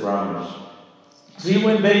 That's the Brahmanas. So he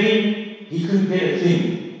went begging, he couldn't get a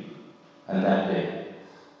thing on that day.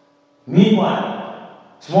 Meanwhile,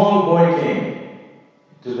 small boy came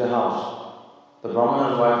to the house. The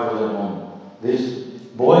Brahmana's wife was at home. This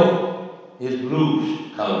boy is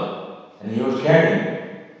bluish color, and he was carrying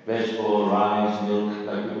vegetable, rice, milk,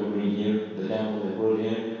 like people bring here, the temple they put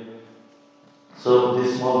here. So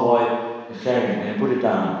this small boy was carrying it and put it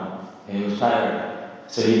down, and he was tired.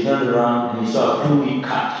 So he turned around and he saw a 2-week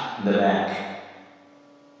cut in the back.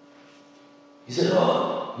 He said,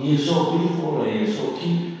 oh, he is so beautiful and he is so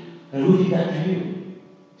cute. And who did that to you?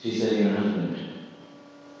 She said, your husband.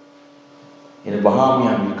 In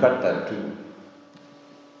Bahamia, we cut that too.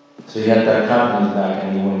 So he had that cut in his back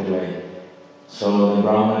and he went away. So the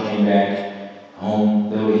Brahmana came back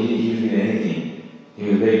home. He didn't get anything. He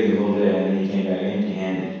was begging the whole day and he came back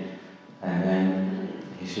empty-handed. And then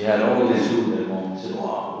she had all this food at home. He said,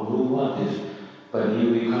 wow, who wants this? But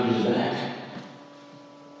we cut his back.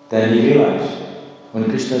 Then he realized, when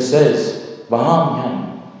Krishna says,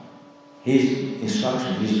 Bahamyam, his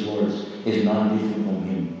instruction, his words, is not different from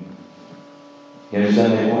him. You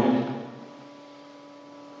understand my point?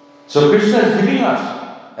 So Krishna is giving us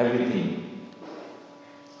everything.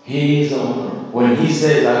 He is the owner. When he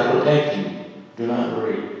says, I will protect you, do not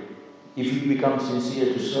worry. If you become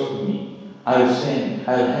sincere to serve me, I will send,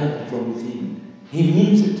 I will help you from within. He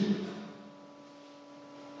means it.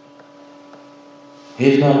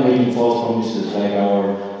 He is not making false promises like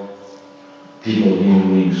our people, human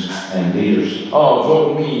beings and leaders. Oh,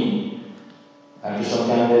 vote me. After some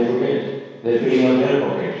time they forget. They feel on their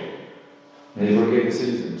pocket. They forget the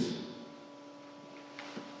citizens.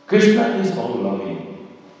 Krishna is all loving,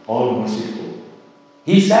 all merciful.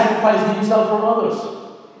 He sacrificed himself for others.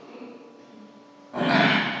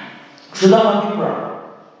 Sudama Vipra,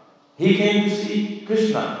 he came to see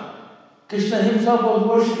Krishna. Krishna himself was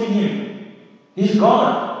worshipping him. He's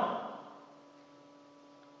God.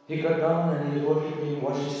 He got down and he was worshipping,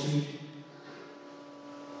 washed his feet.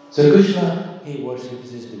 So Krishna, he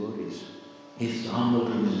worships his devotees. He's humble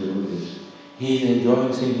to his devotees. He is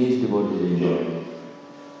enjoying seeing his devotees enjoy.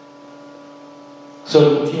 So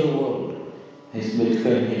the material world, as we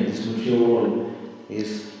explain here, this material world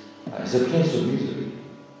is a place of misery.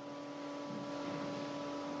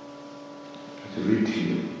 To read to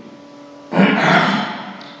you.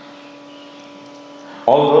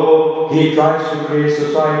 Although he tries to create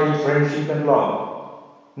society, friendship and love,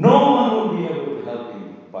 no one will be able to help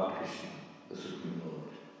him but Krishna, the Supreme Lord.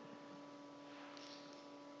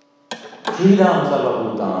 Sridham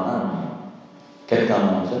Sarvabhutanam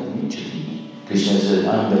Kettanam Satmichati. Krishna says,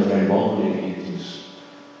 I'm the friend of all living entities.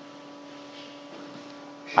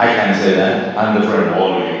 I can't say that. I'm the friend of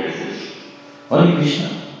all living entities. Only Krishna,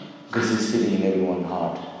 because he's sitting in everyone's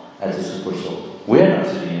heart as a super soul. We're not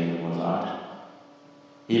sitting in everyone's heart.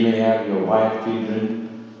 You may have your wife,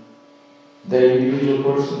 children, they're individual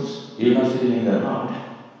persons. You're not sitting in their heart.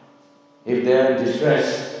 If they're in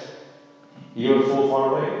distress, you're so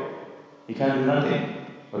far away. You can't do nothing.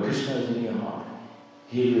 But Krishna is in your heart.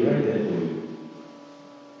 He'll be right there for you.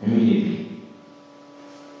 Immediately.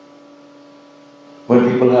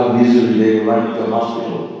 When people have misery, they run to the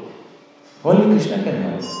hospital. Only Krishna can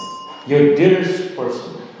help. Your dearest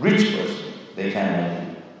person, rich person, they can't help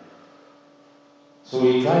you. So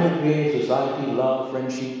we try to create society, love,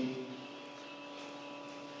 friendship.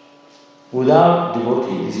 Without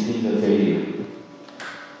devotee, these things are failure.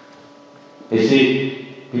 You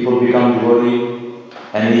see, people become devotee,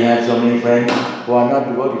 and we have so many friends who are not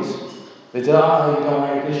devotees. They say, he become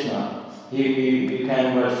Hare Krishna. He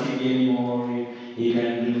can't watch TV anymore, he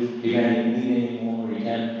can't eat anymore, he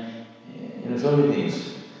can't, so many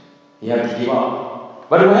things. You have to give up.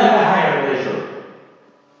 But we have a higher pleasure.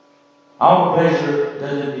 Our pleasure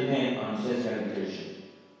doesn't depend on sense gratification.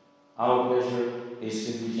 Our pleasure is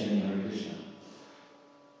simply chanting Hare Krishna.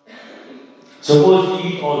 Suppose you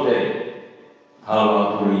eat all day,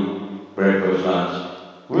 halwa, puri, breakfast, lunch,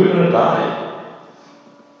 we're going to die.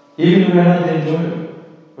 Even if we are not enjoying it.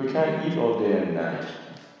 We can't eat all day and night.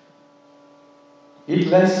 Eat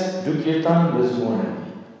less, do kirtan, less more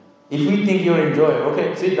happy. If we think you're enjoying,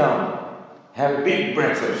 okay, sit down, have a big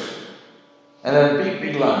breakfast, and then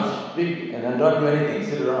big lunch, and then don't do anything,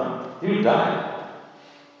 sit around. You'll die.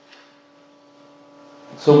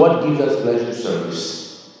 So what gives us pleasure?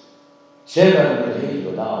 Service. Seva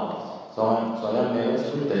Vadao. Swayam Meva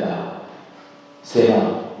Srutadao.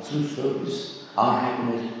 Seva, through service. Our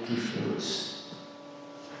happiness through service.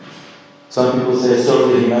 Some people say, serve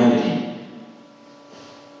the humanity.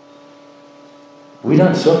 We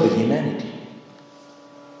don't serve the humanity.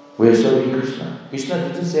 We are serving Krishna. Krishna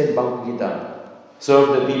didn't say in Bhagavad Gita,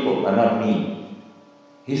 serve the people and not me.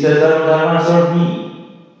 He says, Dharma, serve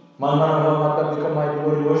me. Mama, become my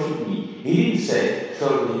devotee, worship me. He didn't say,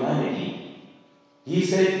 serve the humanity. He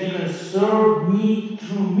said, you can serve me,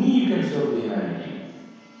 through me you can serve the humanity.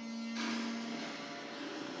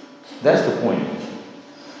 That's the point.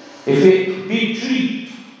 If a big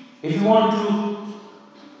tree, if you want to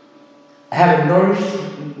have a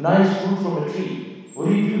nourished, nice fruit from a tree, what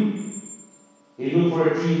do? You look for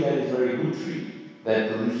a tree that is a very good tree, that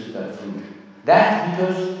produces that fruit. That's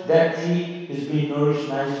because that tree is being nourished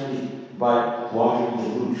nicely by watering the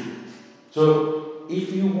root. So,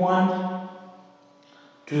 if you want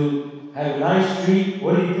to have a nice tree,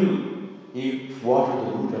 what do? You water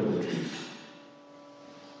the root of the tree.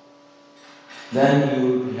 Then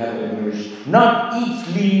you have a nourished, not each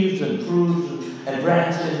leaves and fruits and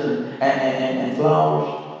branches and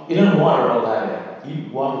flowers. You don't water all that. You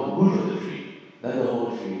water the root of the tree. Then the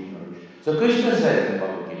whole tree is nourished. So Krishna says in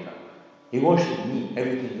Bhagavad Gita, you worship me,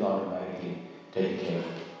 everything is automatically taken care of.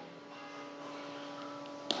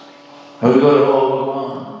 And we go to,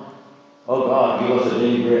 oh God, give us a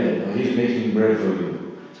daily bread. Oh, he's making bread for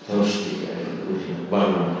you. Toasty and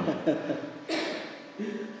butter.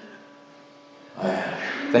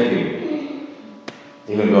 Thank you.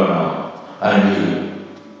 You can go now. I need you.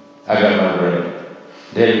 I got my bread.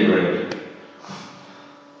 Daily bread.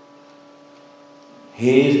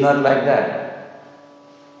 He is not like that.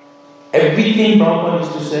 Everything Prabhupada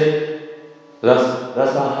used to say,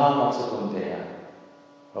 Rasaha Matsakunteya.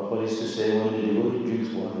 Prabhupada used to say, when the devotee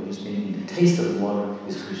drinks water, he's thinking the taste of the water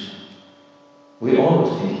is Krishna. We're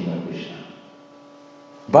always thinking of Krishna.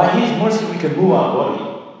 By His mercy, we can move our body.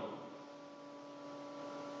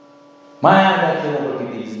 Maya,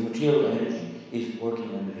 his material energy, is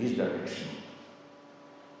working under His direction.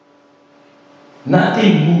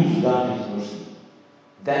 Nothing moves without His mercy.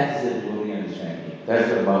 That's the devotee understanding. That's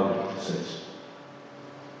what Bhagavad Gita says.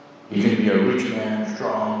 You can be a rich man,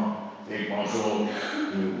 strong, big muscle,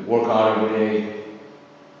 you work hard every day.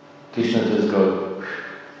 Krishna just goes,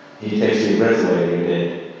 He takes your breath away every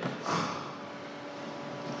day.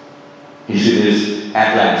 You see this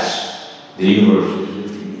Atlas, the universe,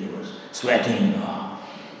 sweating.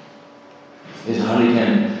 His hardly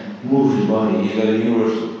can move his body. He's got a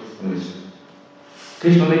universal.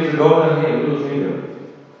 Krishna makes a go and a little finger.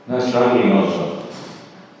 Now struggling also.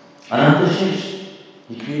 Ananta Shesh,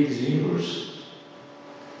 he creates the universe.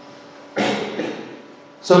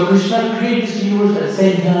 So Krishna creates the universe at the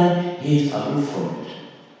same time, he is aloof from it.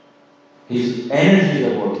 His energies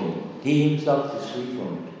are working. He himself is free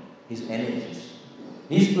from it. His energies.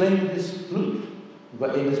 He's playing with this flute.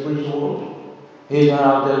 But in the spiritual world, he is not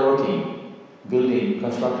out there working, building,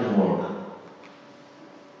 construction work.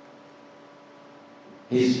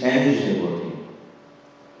 His energies are working,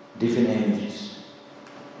 different energies.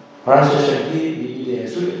 Parasa Shakti, Vivide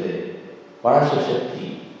Suyate. Parasa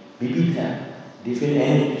Shakti, Vivida, different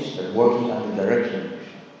energies that are working under the direction of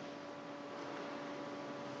Krishna.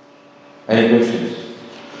 Any questions?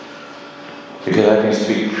 Because I can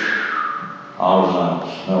speak hours and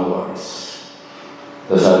hours, no worries.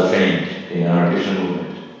 That's how I trained in our Krishna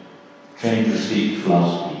movement. Trained to speak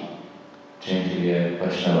philosophy. Trained to be a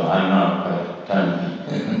Vaishnava. I'm not, but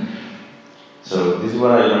So this is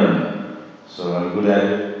what I learned. So I'm good at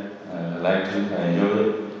it. I like to. I enjoy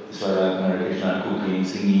it. That's why I like Hare Krishna, cooking,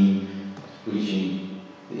 singing, preaching.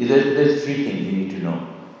 There's three things you need to know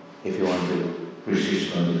if you want to preach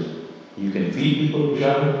Krishna. You can feed people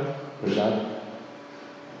prasad,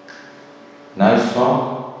 nice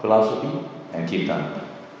strong philosophy, and kirtan.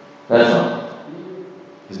 That's all.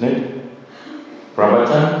 Isn't it?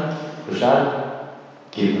 Pravachan, prasad,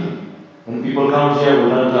 kirtan. When people come here, we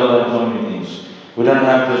don't tell them so many things. We don't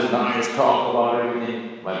have this nice talk about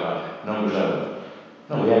everything. Bye-bye. No prasad.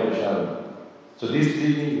 No, we have prasad. So these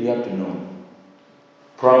three things we have to know.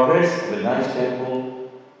 Progress of a nice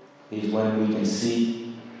temple is when we can see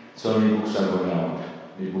so many books are going out,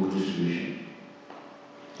 the book distribution.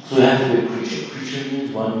 So we have to be a preacher. Preacher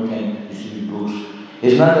means one who can distribute books.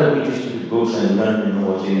 It's not that we distribute books and learn to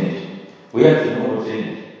know what's in it. We have to know what's in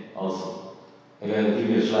it also. If I give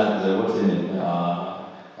you a slap and say, what's in it?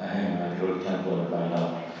 I wrote temple and find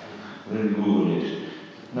out. We didn't Google it.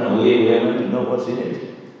 No, we have to know what's in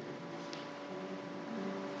it.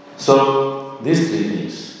 So, these three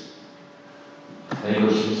things. Any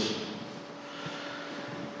questions?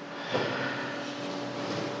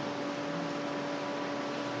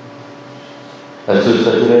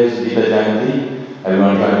 So today's Gita Jayanti. I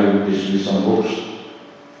want to try to distribute some books.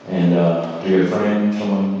 And to your friend,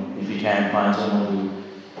 someone, if you can find someone who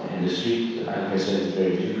in the street, like I said, it's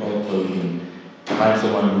very difficult, so you can find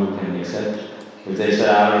someone who can accept. If they say,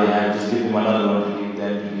 I already have, just give them another one to give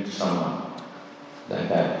them to give to someone. Like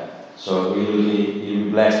that. So you'll be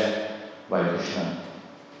blessed by Krishna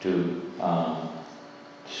to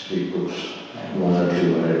distribute books, and one or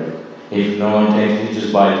two, whatever. If no one takes it,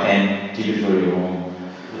 just buy 10, keep it for your home,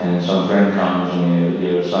 and some friend comes and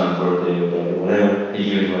your son's birthday or whatever, you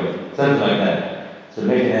give it away. Something like that. So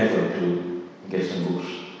make an effort to get some books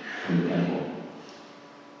from the temple.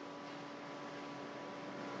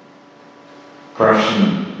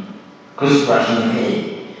 Prashna. Prashna,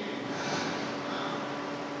 hey.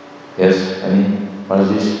 Yes, Annie? What is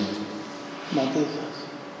this? Nothing.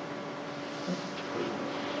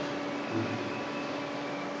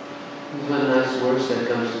 This one nice verse that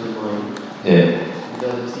comes to the mind. Yeah.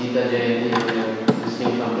 Because it's Gita Jayanti and we are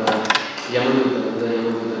listening from the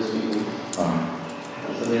Yamaduta speaking.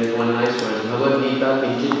 So there is one nice verse. Bhagavad Gita,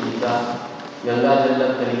 Kinchit Gita, Ganga Jalla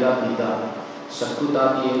Kanika Pita,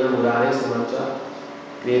 Shakutati Ena Murare Samarcha,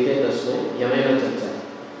 Kriyate Tasme, Yamena Chacha.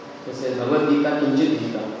 It says Bhagavad Gita, Kinchit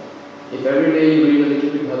Gita. If every day you read a little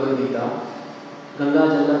bit Bhagavad Gita, Ganga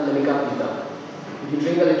Jalla Kanika Pita. If you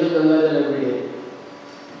drink a little Ganga Jal every day,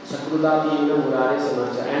 Sakrutati Inga Murare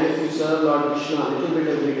Samarcha. And if you serve Lord Krishna a little bit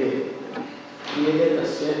every day, Kriyate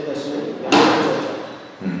Tasme, Yamena Chacha.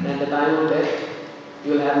 At the time of death,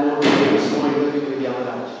 you will have more details, more interview with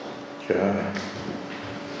Yamaraj. Sure.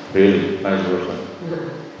 Really nice verse.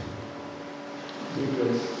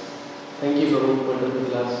 Thank you for being part of the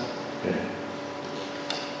class. Yeah.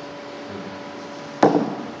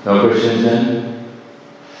 No questions then?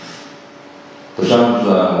 Prashant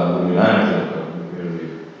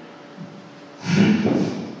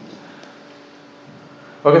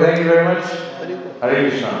Okay, thank you very much. Hare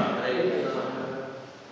Krishna.